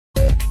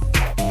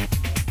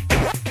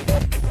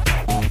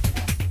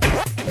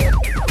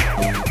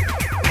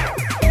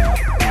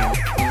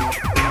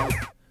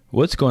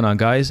What's going on,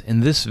 guys?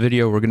 In this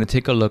video we're going to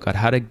take a look at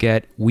how to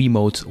get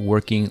Wiimotes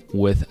working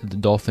with the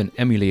Dolphin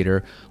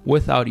Emulator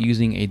without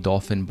using a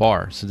Dolphin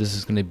Bar. So this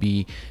is going to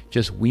be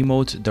just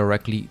Wiimotes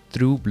directly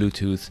through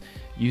Bluetooth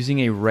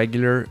using a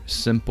regular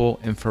simple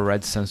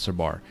infrared sensor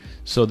bar.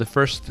 So the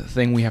first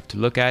thing we have to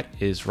look at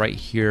is right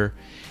here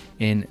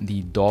in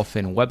the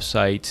Dolphin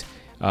website.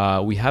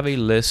 We have a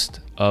list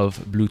of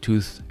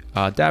Bluetooth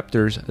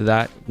adapters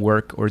that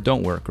work or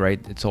don't work, right?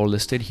 It's all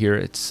listed here.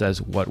 It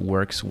says what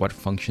works, what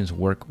functions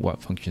work,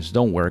 what functions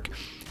don't work.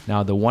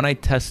 Now the one I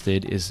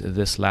tested is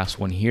this last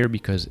one here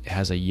because it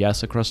has a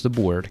yes across the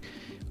board,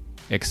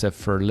 except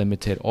for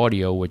limited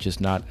audio, which is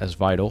not as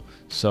vital.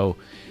 So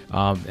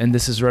and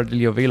this is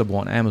readily available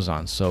on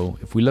Amazon. So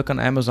if we look on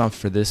Amazon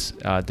for this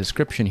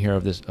description here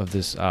of this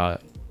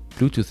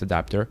Bluetooth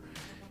adapter,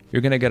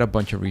 you're gonna get a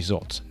bunch of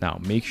results. Now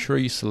make sure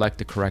you select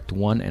the correct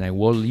one, and I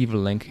will leave a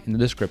link in the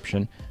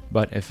description,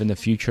 but if in the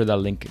future that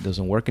link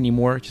doesn't work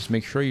anymore, just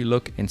make sure you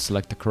look and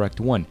select the correct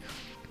one.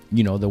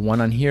 You know, the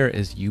one on here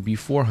is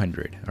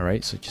UB400, all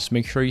right? So just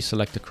make sure you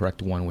select the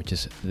correct one, which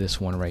is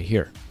this one right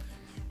here.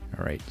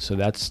 All right, so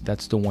that's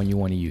the one you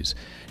wanna use.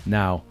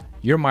 Now,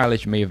 your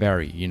mileage may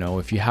vary. You know,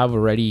 if you have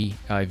already,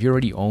 if you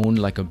already own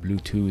like a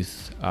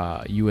Bluetooth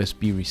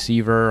USB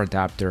receiver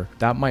adapter,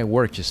 that might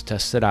work. Just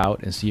test it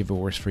out and see if it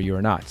works for you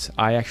or not.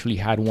 I actually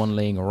had one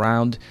laying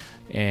around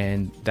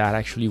and that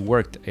actually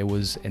worked. It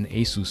was an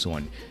Asus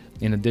one,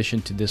 in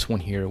addition to this one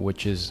here,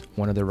 which is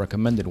one of the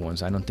recommended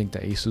ones. I don't think the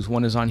Asus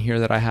one is on here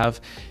that I have,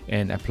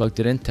 and I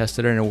plugged it in,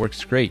 tested it, and it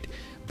works great.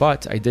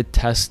 But I did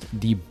test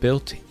the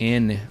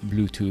built-in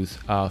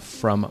Bluetooth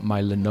from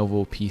my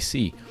Lenovo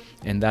PC,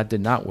 and that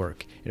did not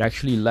work. It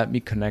actually let me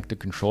connect the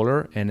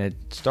controller, and it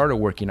started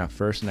working at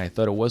first, and I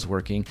thought it was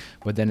working,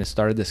 but then it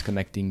started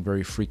disconnecting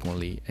very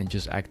frequently and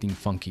just acting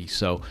funky.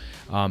 So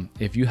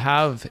if you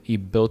have a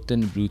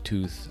built-in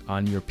Bluetooth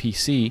on your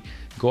PC,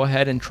 go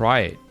ahead and try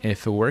it.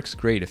 If it works,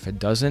 great. If it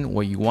doesn't,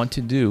 what you want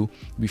to do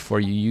before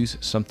you use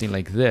something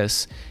like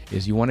this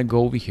is you want to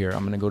go over here. I'm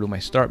going to go to my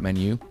start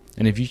menu.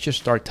 And if you just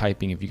start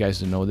typing, if you guys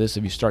don't know this,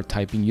 if you start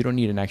typing, you don't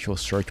need an actual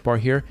search bar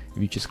here.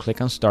 If you just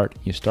click on start,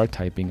 you start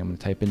typing. I'm going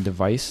to type in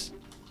device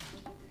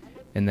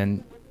and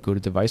then go to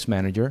device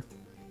manager.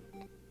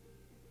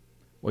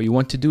 What you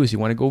want to do is you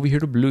want to go over here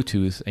to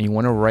Bluetooth, and you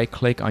want to right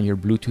click on your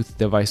Bluetooth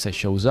device that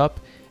shows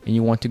up, and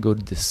you want to go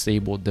to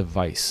disable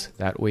device.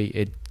 That way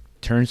it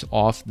turns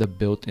off the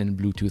built-in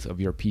Bluetooth of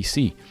your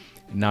PC.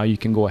 Now you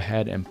can go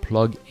ahead and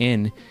plug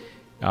in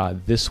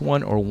this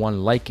one or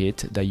one like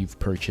it that you've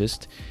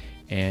purchased,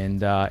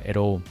 and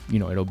it'll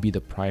be the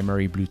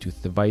primary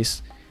Bluetooth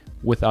device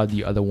without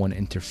the other one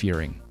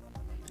interfering.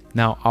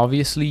 Now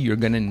obviously you're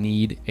gonna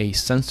need a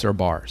sensor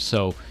bar.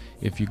 So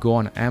if you go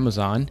on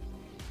Amazon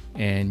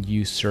and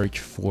you search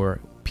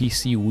for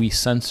PC Wii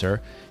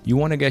sensor, you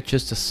want to get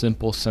just a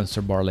simple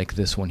sensor bar like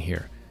this one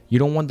here. You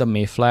don't want the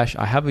Mayflash.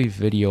 I have a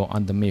video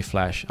on the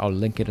Mayflash. I'll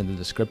link it in the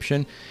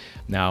description.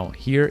 Now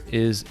here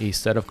is a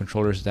set of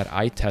controllers that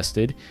I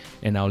tested,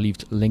 and I'll leave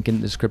a link in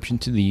the description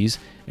to these.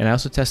 And I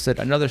also tested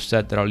another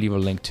set that I'll leave a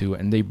link to,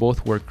 and they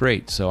both work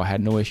great. So I had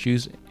no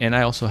issues, and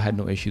I also had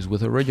no issues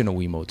with original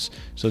Wiimotes.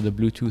 So the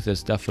Bluetooth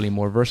is definitely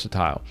more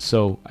versatile.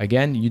 So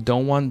again, you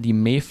don't want the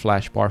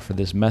Mayflash bar for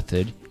this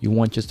method. You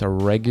want just a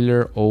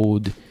regular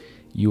old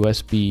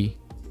USB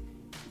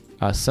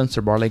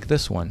sensor bar like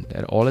this one,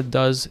 that all it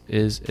does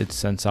is it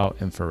sends out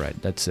infrared.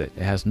 That's it.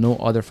 It has no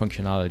other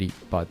functionality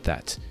but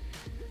that.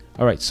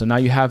 All right, so now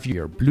you have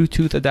your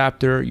Bluetooth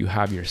adapter, you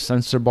have your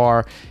sensor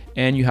bar,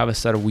 and you have a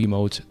set of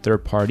Wiimotes,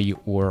 third party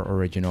or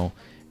original,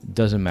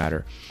 doesn't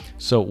matter.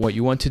 So what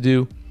you want to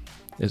do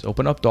is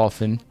open up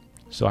Dolphin.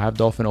 So I have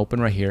Dolphin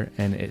open right here,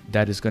 and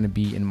that is going to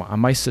be on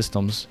my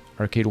systems,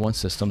 Arcade One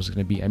systems, is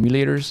going to be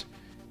emulators,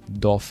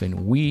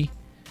 Dolphin Wii,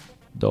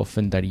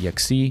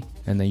 Dolphin.exe,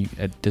 and then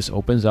this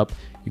opens up.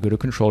 You go to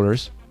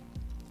controllers,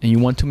 and you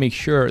want to make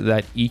sure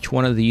that each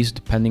one of these,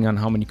 depending on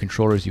how many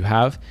controllers you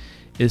have,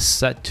 is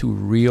set to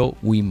real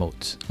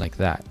Wiimotes, like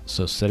that.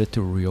 So set it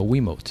to real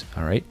Wiimotes.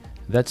 All right,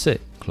 that's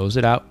it. Close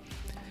it out.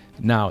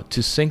 Now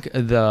to sync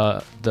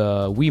the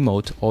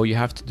Wiimote, all you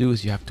have to do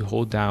is you have to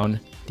hold down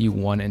the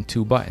 1 and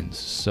 2 buttons.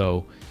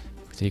 So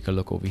take a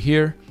look over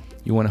here.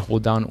 You want to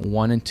hold down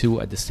 1 and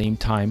 2 at the same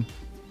time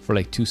for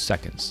like 2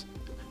 seconds.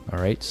 All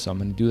right, so I'm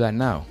going to do that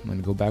now. I'm going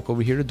to go back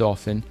over here to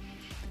Dolphin,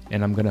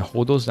 and I'm going to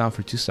hold those down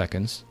for 2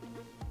 seconds,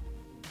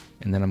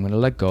 and then I'm going to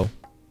let go.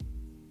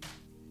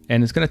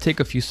 And it's going to take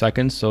a few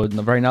seconds. So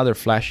right now they're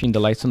flashing. The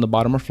lights on the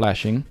bottom are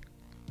flashing.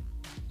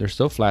 They're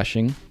still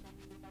flashing.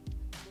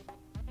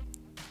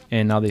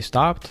 And now they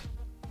stopped.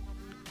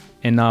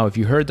 And now if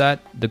you heard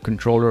that, the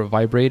controller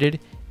vibrated,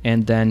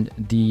 and then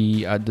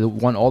the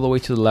one all the way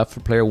to the left for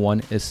player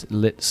 1 is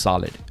lit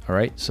solid. All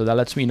right, so that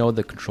lets me know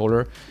the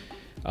controller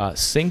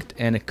synced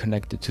and it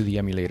connected to the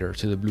emulator,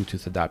 to the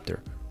Bluetooth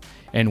adapter.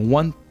 And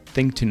one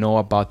thing to know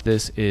about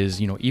this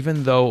is,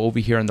 even though over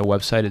here on the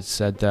website it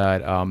said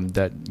that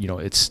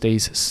it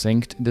stays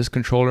synced, this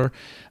controller,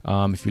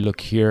 if you look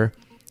here,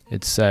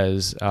 it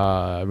says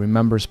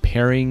remembers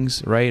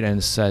pairings, right? And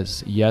it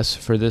says yes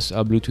for this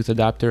Bluetooth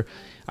adapter.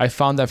 I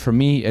found that for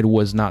me, it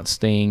was not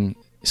staying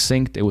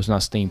synced, it was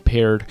not staying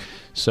paired.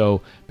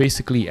 So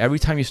basically, every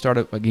time you start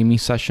a gaming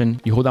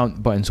session, you hold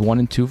down buttons 1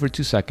 and 2 for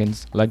 2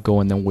 seconds, let go,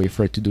 and then wait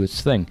for it to do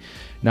its thing.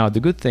 Now, the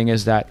good thing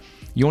is that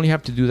you only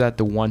have to do that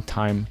the one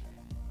time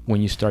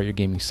when you start your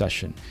gaming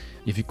session.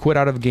 If you quit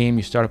out of a game,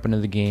 you start up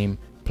another game,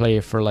 play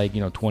it for like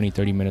 20,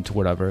 30 minutes or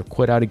whatever,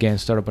 quit out again,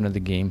 start up another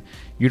game.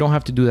 You don't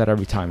have to do that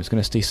every time. It's going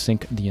to stay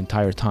synced the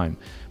entire time.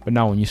 But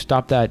now when you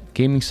stop that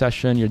gaming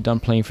session, you're done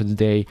playing for the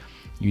day,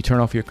 you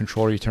turn off your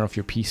controller, you turn off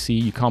your PC,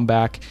 you come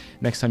back.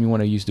 Next time you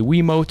want to use the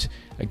Wiimote,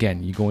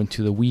 again, you go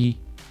into the Wii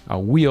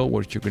wheel,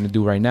 which you're going to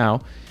do right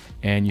now,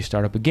 and you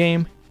start up a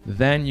game.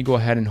 Then you go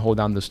ahead and hold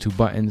down those 2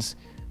 buttons,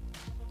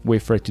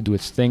 wait for it to do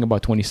its thing,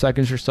 about 20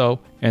 seconds or so,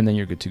 and then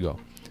you're good to go.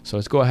 So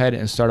let's go ahead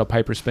and start up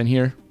Hyperspin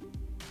here.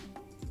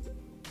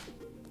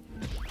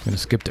 I'm going to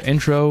skip the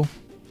intro,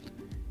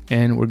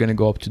 and we're going to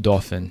go up to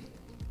Dolphin.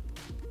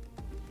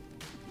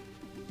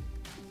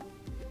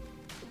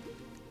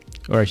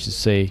 Or I should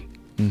say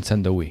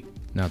Nintendo Wii,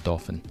 not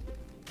Dolphin.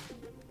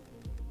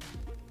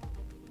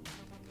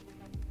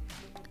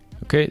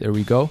 Okay, there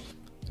we go.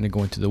 I'm going to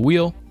go into the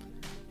wheel,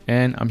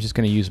 and I'm just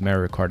going to use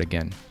Mario Kart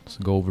again. So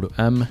go over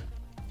to M.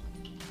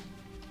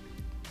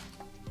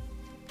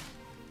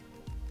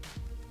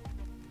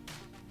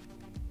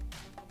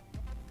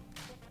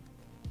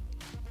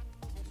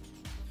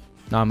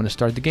 Now I'm going to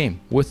start the game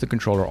with the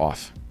controller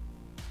off.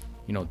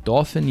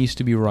 Dolphin needs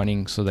to be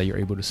running so that you're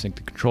able to sync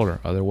the controller.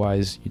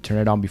 Otherwise, you turn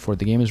it on before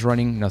the game is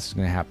running, nothing's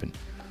going to happen.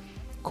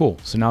 Cool.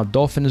 So now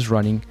Dolphin is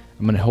running.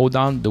 I'm going to hold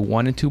down the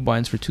 1 and 2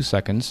 buttons for 2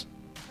 seconds.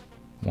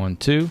 1,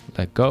 2,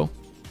 let go.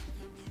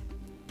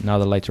 Now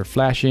the lights are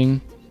flashing.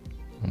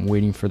 I'm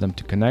waiting for them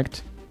to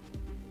connect.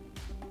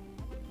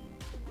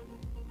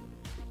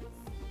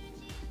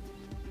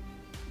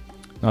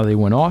 Now they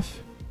went off.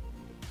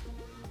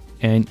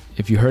 And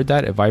if you heard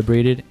that, it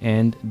vibrated,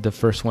 and the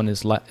first one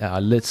is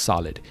lit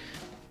solid.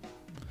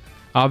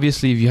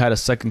 Obviously, if you had a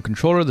second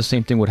controller, the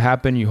same thing would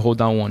happen. You hold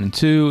down 1 and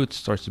 2, it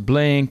starts to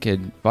blink, it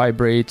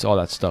vibrates, all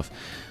that stuff.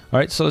 All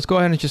right, so let's go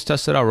ahead and just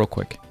test it out real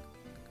quick.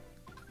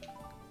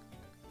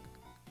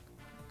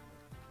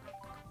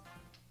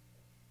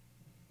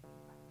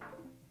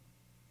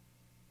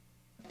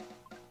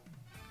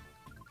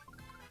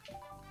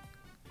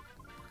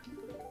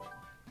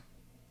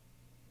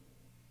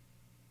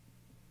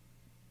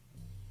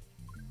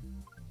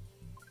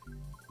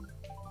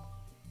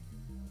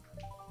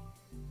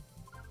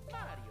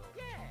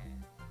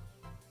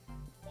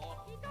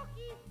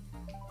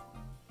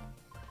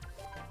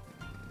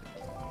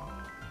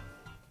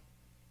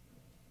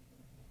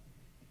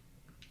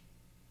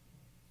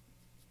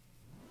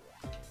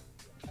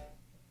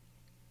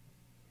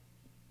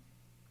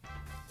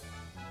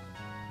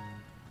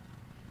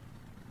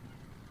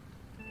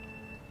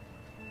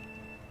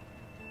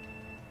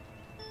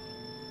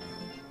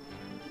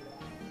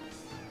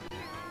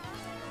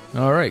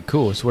 All right,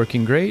 cool. It's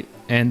working great.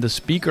 And the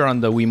speaker on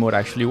the Wiimote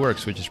actually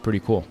works, which is pretty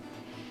cool.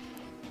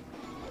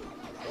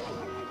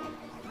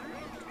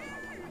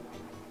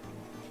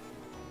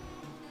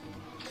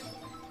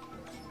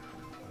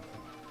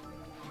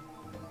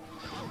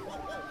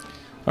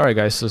 All right,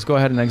 guys, so let's go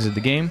ahead and exit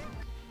the game.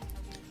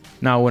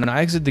 Now, when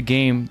I exit the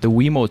game, the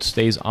Wiimote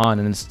stays on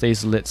and it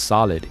stays lit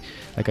solid.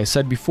 Like I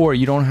said before,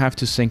 you don't have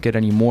to sync it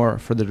anymore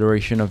for the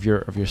duration of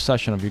your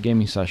session, of your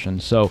gaming session.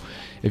 So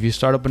if you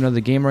start up another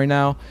game right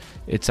now,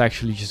 it's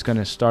actually just going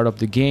to start up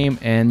the game,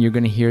 and you're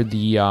going to hear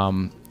the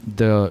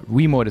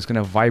Wiimote is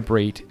going to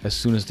vibrate as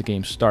soon as the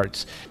game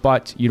starts.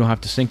 But you don't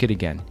have to sync it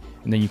again.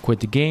 And then you quit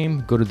the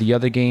game, go to the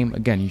other game.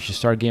 Again, you should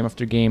start game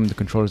after game. The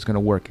controller is going to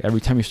work. Every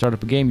time you start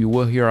up a game, you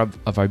will hear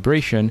a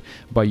vibration,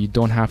 but you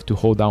don't have to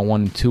hold down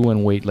 1 and 2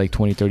 and wait like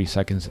 20-30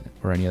 seconds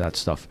or any of that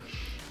stuff.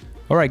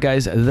 All right,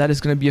 guys, that is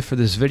going to be it for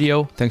this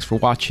video. Thanks for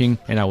watching,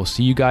 and I will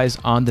see you guys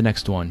on the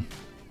next one.